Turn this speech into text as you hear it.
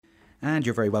And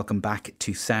you're very welcome back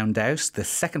to Sound Out, the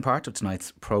second part of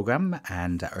tonight's programme.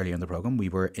 And earlier in the programme, we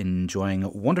were enjoying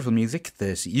wonderful music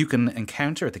that you can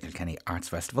encounter at the Kilkenny Arts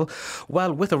Festival.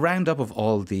 Well, with a roundup of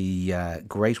all the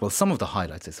some of the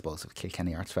highlights, I suppose, of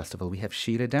Kilkenny Arts Festival, we have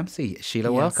Sheelagh Dempsey.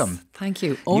 Sheelagh, welcome. Thank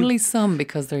you. Only some,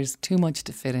 because there's too much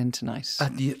to fit in tonight.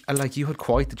 You had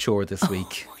quite the chore this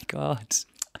week. Oh, my God.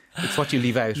 It's what you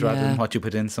leave out rather than what you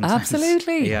put in sometimes.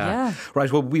 Absolutely, yeah.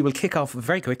 Right, well, we will kick off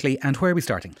very quickly. And where are we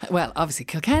starting? Well, obviously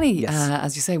Kilkenny, yes.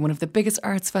 As you say, one of the biggest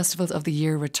arts festivals of the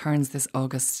year returns this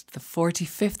August. The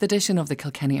 45th edition of the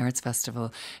Kilkenny Arts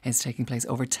Festival is taking place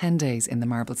over 10 days in the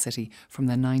Marble City from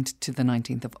the 9th to the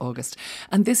 19th of August.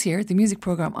 And this year, the music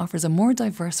programme offers a more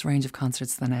diverse range of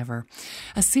concerts than ever.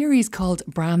 A series called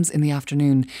Brahms in the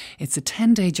Afternoon. It's a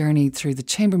 10-day journey through the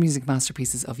chamber music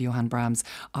masterpieces of Johann Brahms,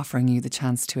 offering you the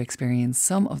chance to experience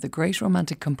some of the great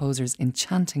romantic composer's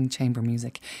enchanting chamber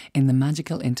music in the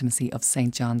magical intimacy of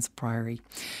St. John's Priory.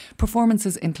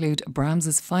 Performances include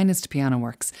Brahms's finest piano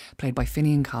works, played by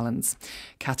Finian Collins.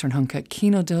 Catherine Hunke,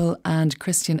 Keno Dull and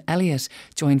Christian Elliott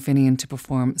join Finian to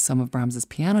perform some of Brahms's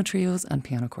piano trios and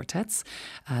piano quartets.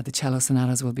 The cello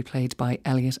sonatas will be played by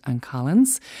Elliott and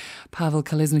Collins. Pavel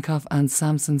Kolesnikov and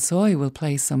Samson Soy will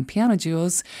play some piano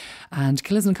duos, and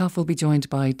Kolesnikov will be joined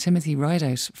by Timothy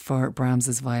Rideout for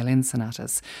Brahms's violin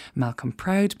sonatas. Malcolm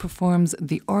Proud performs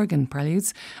the organ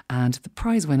preludes, and the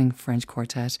prize-winning French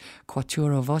quartet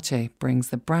Quatuoro Voce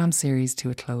brings the Brahms series to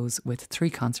a close with 3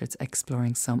 concerts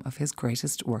exploring some of his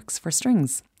greatest works for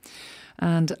strings.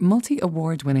 And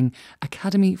multi-award-winning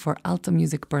Academy for Alto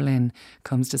Music Berlin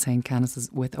comes to St.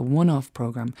 Canice's with a one-off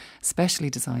programme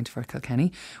specially designed for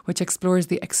Kilkenny, which explores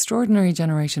the extraordinary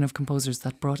generation of composers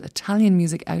that brought Italian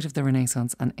music out of the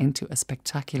Renaissance and into a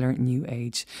spectacular new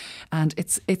age. And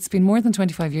it's been more than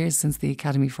 25 years since the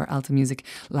Academy for Alto Music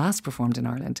last performed in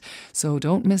Ireland. So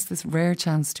don't miss this rare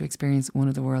chance to experience one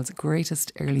of the world's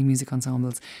greatest early music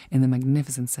ensembles in the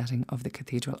magnificent setting of the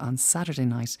Cathedral on Saturday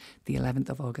night, the 11th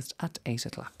of August at 8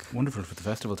 o'clock. Wonderful for the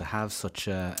festival to have such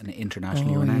an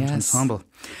internationally renowned ensemble.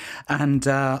 And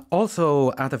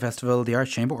also at the festival, the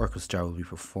Arts Chamber Orchestra will be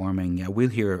performing. We'll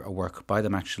hear a work by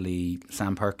them actually,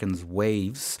 Sam Perkins'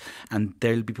 Waves, and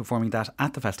they'll be performing that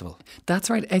at the festival. That's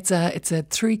right. It's a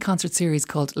 3-concert series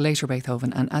called Later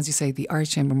Beethoven, and as you say, the Arts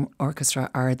Chamber Orchestra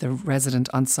are the resident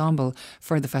ensemble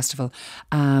for the festival.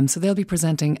 So they'll be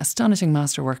presenting astonishing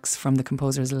masterworks from the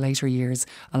composer's later years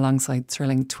alongside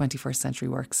thrilling 21st century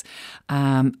works.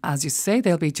 As you say,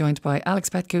 they'll be joined by Alex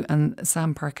Petku and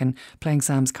Sam Perkin playing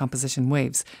Sam's composition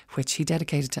Waves, which he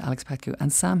dedicated to Alex Petku,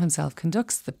 and Sam himself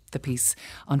conducts the piece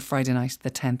on Friday night,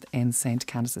 the 10th, in St.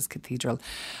 Canice's Cathedral.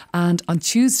 And on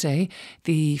Tuesday,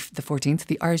 the 14th,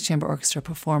 the Irish Chamber Orchestra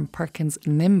perform Perkins'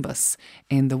 Nimbus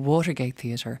in the Watergate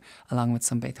Theatre, along with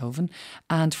some Beethoven.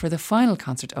 And for the final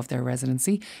concert of their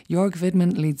residency, Jörg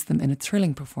Widmann leads them in a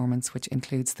thrilling performance, which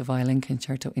includes the violin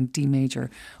concerto in D major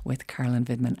with Caroline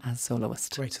Widmann as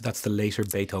soloist. Right, so that's the Later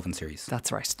Beethoven series.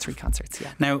 That's right, 3 concerts,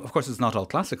 yeah. Now, of course, it's not all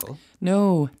classical.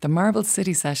 No, the Marble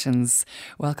City Sessions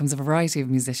welcomes a variety of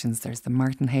musicians. There's the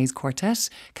Martin Hayes Quartet,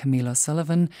 Camille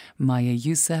O'Sullivan, Maya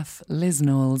Youssef, Liz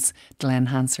Knowles, Glenn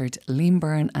Hansard, Liam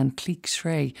Byrne and Cleek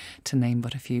Shrey, to name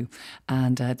but a few.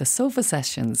 And the Sofa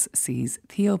Sessions sees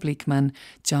Theo Bleekman,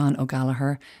 John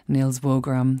O'Gallagher, Nils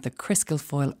Wogram, the Chris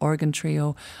Guilfoyle Organ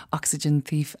Trio, Oxygen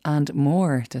Thief and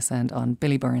more descend on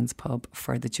Billy Byrne's pub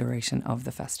for the duration of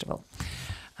the festival.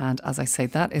 And as I say,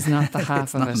 that is not the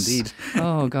half of it. Indeed.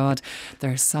 Oh, God.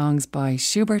 There are songs by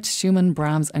Schubert, Schumann,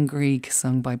 Brahms and Grieg,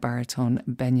 sung by baritone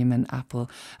Benjamin Apple,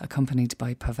 accompanied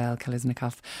by Pavel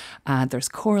Kolesnikov. There's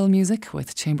choral music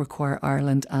with Chamber Choir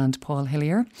Ireland and Paul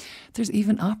Hillier. There's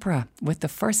even opera, with the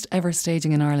first ever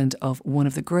staging in Ireland of one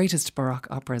of the greatest Baroque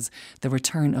operas, The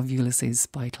Return of Ulysses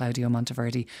by Claudio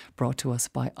Monteverdi, brought to us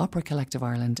by Opera Collective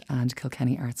Ireland and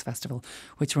Kilkenny Arts Festival,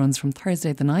 which runs from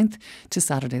Thursday the 9th to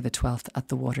Saturday the 12th at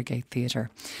the Watergate Theatre.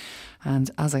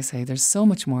 And as I say, there's so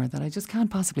much more that I just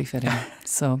can't possibly fit in.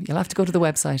 So you'll have to go to the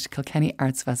website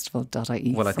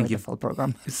kilkennyartsfestival.ie for the full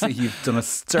programme. So you've done a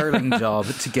sterling job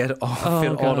to get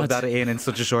all of that in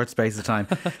such a short space of time.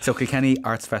 So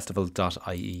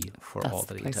kilkennyartsfestival.ie for all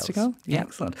the details. That's the place to go. Yeah.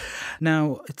 Excellent.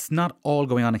 Now, it's not all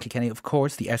going on in Kilkenny. Of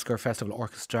course, the Escar Festival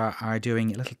Orchestra are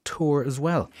doing a little tour as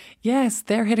well. Yes,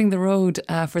 they're hitting the road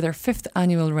for their 5th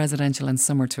annual residential and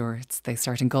summer tour. They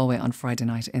start in Galway on Friday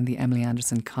night in the Emily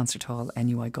Anderson Concert Hall,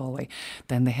 NUI Galway.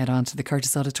 Then they head on to the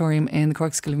Curtis Auditorium in the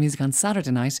Cork School of Music on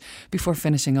Saturday night before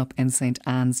finishing up in St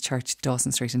Anne's Church,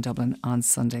 Dawson Street in Dublin on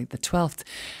Sunday the 12th.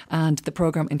 And the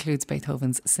programme includes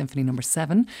Beethoven's Symphony No.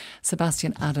 7,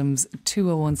 Sebastian Adams'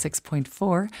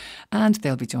 2016.4, and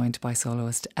they'll be joined by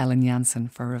soloist Ellen Janssen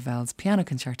for Ravel's Piano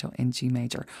Concerto in G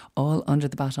major, all under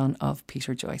the baton of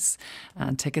Peter Joyce.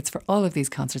 And tickets for all of these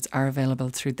concerts are available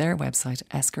through their website,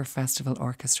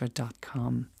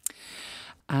 eskerfestivalorchestra.com.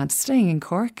 And staying in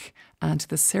Cork, and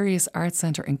the Sirius Arts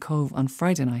Centre in Cove on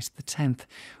Friday night, the 10th,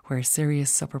 where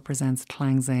Sirius Supper presents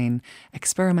Clang Zane,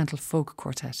 experimental folk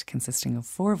quartet consisting of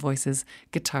 4 voices,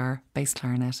 guitar, bass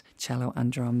clarinet, cello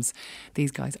and drums.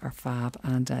 These guys are fab,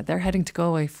 and they're heading to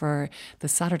Galway for the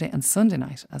Saturday and Sunday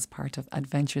night as part of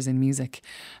Adventures in Music,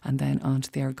 and then on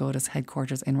to the Argoda's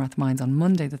headquarters in Rathmines on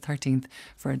Monday the 13th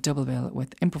for a double bill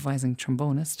with improvising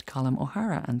trombonist Colm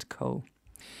O'Hara and co.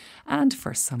 And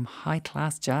for some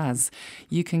high-class jazz,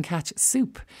 you can catch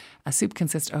Soup. A Soup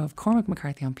consists of Cormac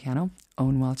McCarthy on piano,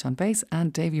 Owen Walsh on bass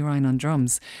and Davy Ryan on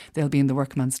drums. They'll be in the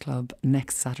Workman's Club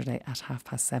next Saturday at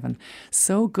 7:30.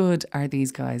 So good are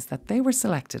these guys that they were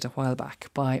selected a while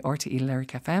back by RTE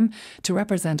Lyric FM to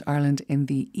represent Ireland in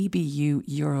the EBU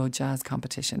Euro Jazz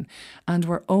competition, and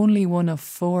were only one of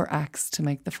 4 acts to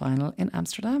make the final in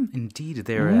Amsterdam. Indeed,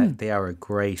 they are a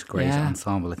great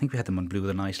ensemble. I think we had them on Blue of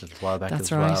the Night a little while back. That's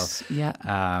as right. well. Yeah.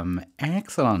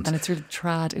 Excellent. And it's really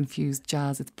trad-infused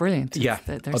jazz. It's brilliant. Yeah.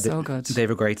 They're so good. They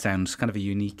have a great sound, kind of a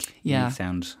unique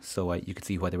sound. So you could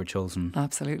see why they were chosen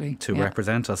absolutely to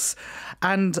represent us.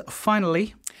 And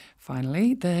finally,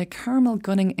 the Carmel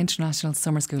Gunning International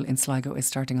Summer School in Sligo is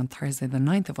starting on Thursday the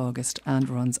 9th of August and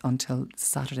runs until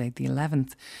Saturday the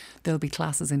 11th. There'll be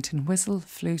classes in tin whistle,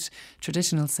 flute,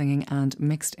 traditional singing and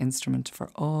mixed instrument for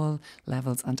all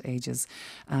levels and ages.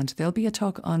 And there'll be a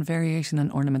talk on variation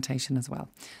and ornamentation as well.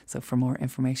 So for more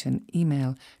information,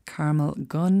 email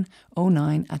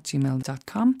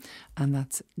carmelgun09@gmail.com, and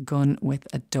that's gun with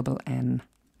a double N.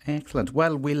 Excellent.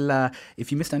 Well, we'll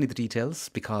if you missed any of the details,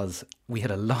 because we had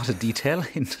a lot of detail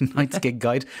in tonight's gig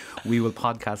guide, we will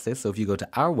podcast this. So if you go to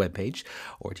our webpage,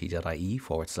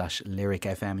 rt.ie/Lyric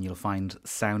FM, and you'll find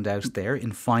Sound Out there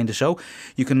in Find a Show.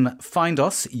 You can find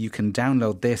us, you can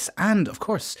download this, and of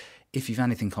course, if you've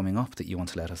anything coming up that you want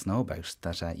to let us know about,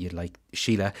 that you'd like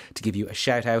Sheelagh to give you a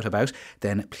shout out about,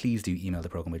 then please do email the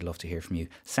programme. We'd love to hear from you.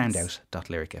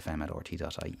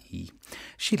 soundout.lyricfm@rt.ie.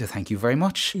 Sheelagh, thank you very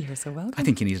much. You're so welcome. I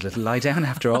think you need a little lie down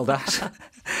after all that.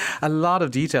 A lot of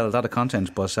detail, a lot of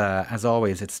content, but as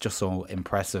always, it's just so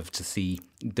impressive to see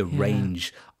the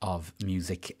range of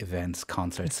music events,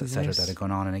 concerts, etc. that are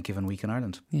going on in a given week in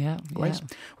Ireland. Yeah. Great.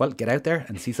 Well, get out there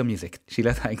and see some music.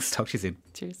 Sheelagh, thanks. Talk to you soon.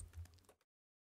 Cheers.